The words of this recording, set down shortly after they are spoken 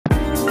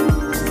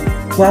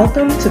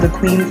Welcome to The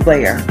Queen's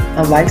Lair,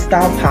 a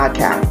lifestyle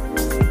podcast.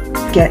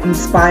 Get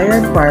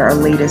inspired by our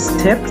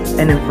latest tips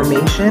and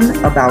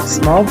information about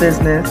small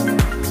business,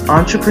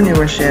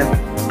 entrepreneurship,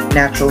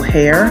 natural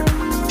hair,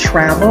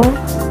 travel,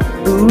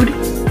 food,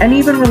 and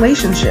even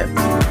relationships.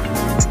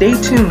 Stay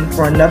tuned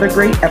for another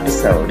great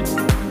episode.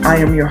 I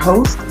am your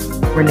host,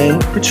 Renee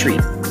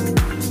Patrice.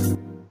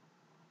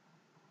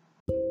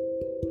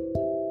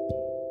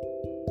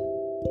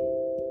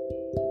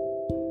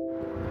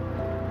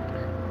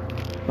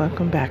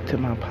 Welcome back to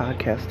my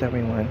podcast,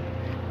 everyone.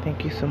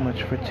 Thank you so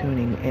much for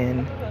tuning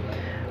in.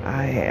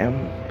 I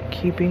am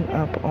keeping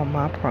up on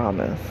my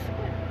promise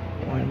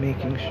on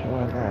making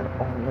sure that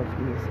all of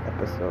these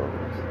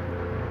episodes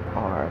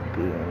are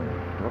being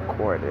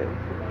recorded,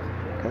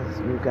 because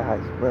you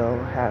guys will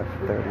have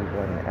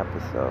 31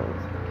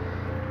 episodes.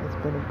 It's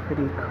been a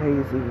pretty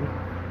crazy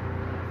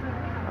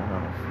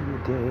few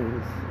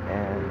days,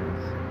 and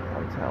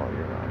I'm telling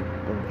you,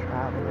 I've been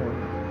traveling.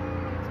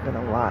 Been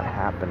a lot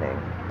happening,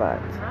 but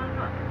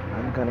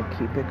I'm going to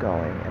keep it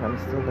going, and I'm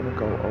still going to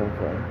go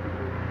over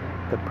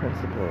the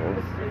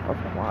principles of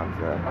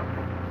Kwanzaa.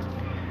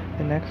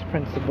 The next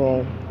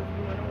principle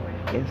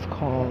is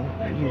called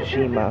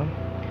Ujima,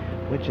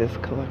 which is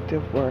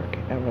collective work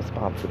and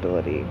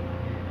responsibility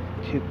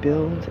to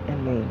build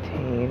and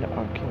maintain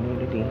our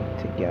community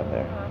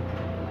together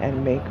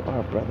and make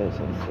our brothers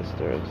and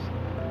sisters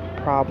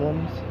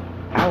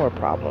our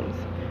problems,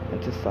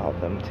 and to solve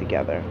them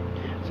together.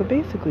 So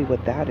basically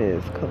what that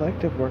is,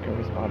 collective work and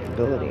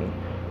responsibility,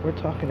 we're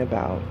talking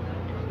about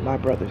my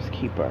brother's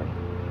keeper.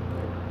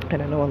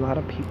 And I know a lot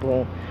of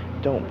people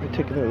don't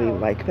particularly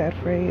like that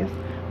phrase,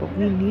 but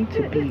we need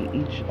to be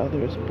each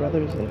other's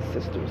brothers and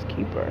sisters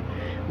keeper.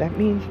 That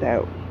means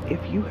that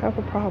if you have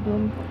a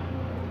problem,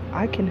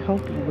 I can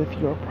help you with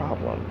your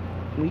problem.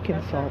 We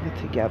can solve it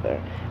together.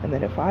 And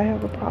then if I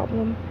have a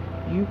problem,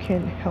 you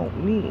can help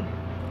me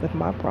with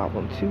my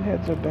problem. Two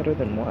heads are better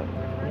than one,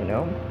 you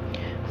know?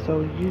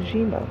 So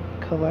Ujima,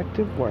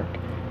 collective work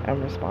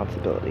and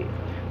responsibility.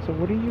 So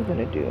what are you going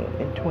to do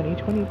in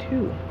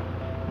 2022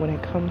 when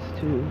it comes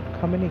to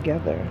coming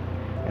together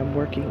and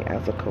working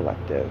as a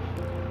collective?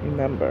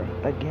 Remember,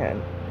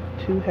 again,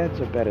 two heads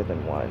are better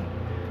than one.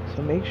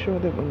 So make sure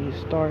that when you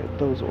start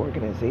those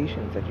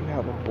organizations that you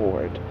have a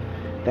board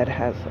that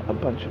has a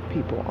bunch of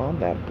people on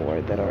that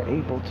board that are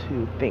able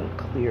to think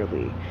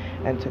clearly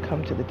and to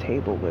come to the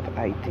table with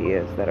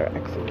ideas that are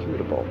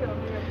executable.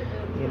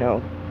 You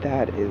know,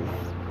 that is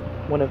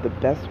one of the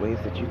best ways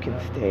that you can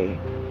stay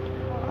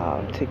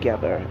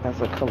together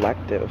as a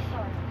collective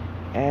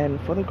and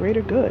for the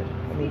greater good.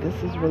 I mean, this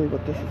is really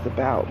what this is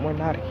about. We're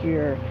not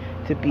here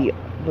to be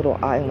little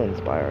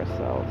islands by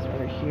ourselves.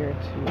 We're here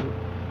to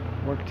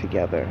work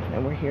together,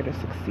 and we're here to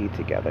succeed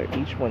together.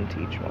 Each one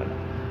teach one.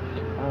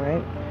 All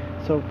right?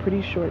 So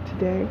pretty short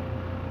today,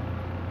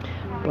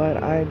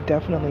 but I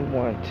definitely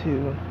want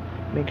to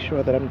make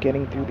sure that I'm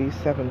getting through these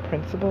 7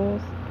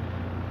 principles.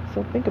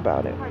 So think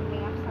about it.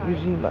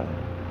 Ujima,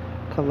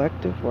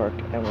 collective work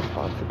and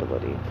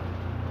responsibility.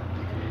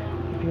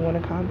 If you want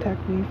to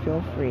contact me,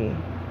 feel free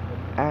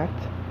at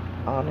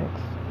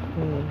Onyx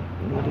Queen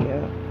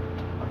Media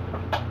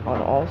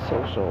on all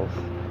socials,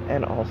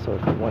 and also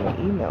if you want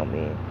to email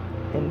me,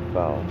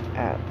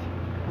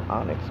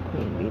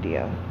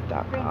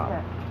 info@onyxqueenmedia.com.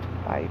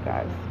 Bye, you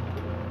guys.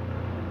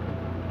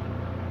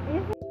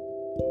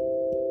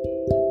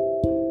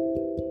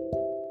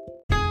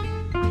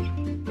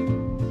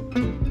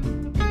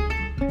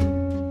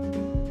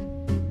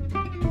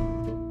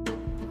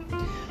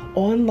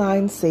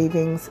 Online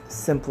savings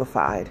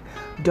simplified.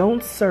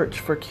 Don't search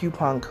for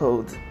coupon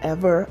codes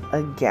ever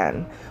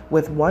again.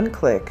 With one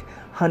click,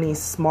 Honey's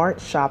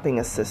smart shopping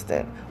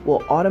assistant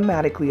will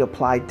automatically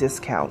apply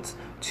discounts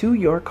to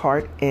your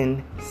cart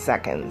in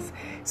seconds.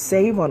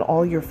 Save on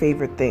all your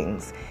favorite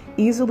things.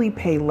 Easily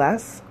pay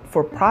less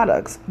for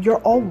products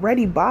you're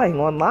already buying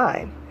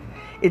online.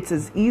 It's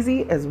as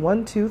easy as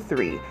 1, 2,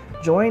 3.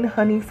 Join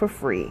Honey for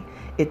free.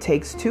 It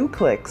takes 2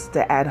 clicks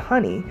to add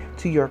Honey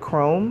to your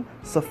Chrome,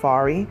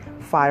 Safari,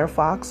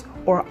 Firefox,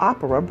 or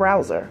Opera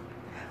browser.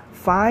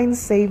 Find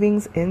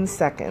savings in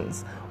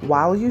seconds.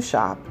 While you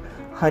shop,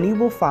 Honey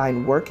will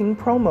find working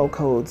promo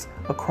codes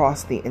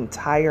across the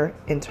entire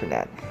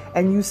internet,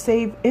 and you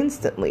save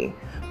instantly.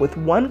 With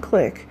one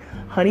click,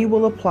 Honey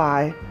will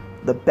apply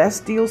the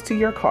best deals to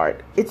your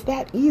cart. It's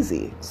that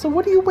easy. So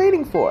what are you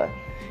waiting for?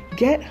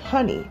 Get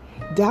Honey.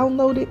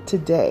 Download it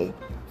today.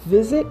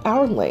 Visit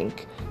our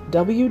link,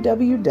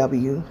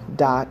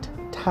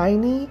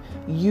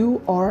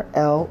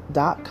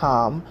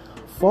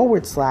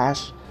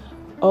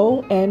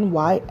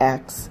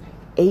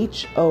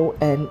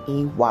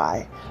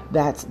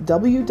 That's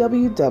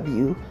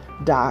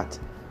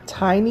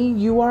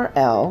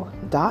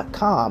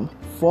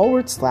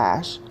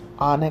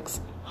www.tinyurl.com/Onyx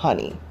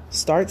Honey.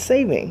 Start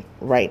saving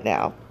right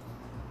now.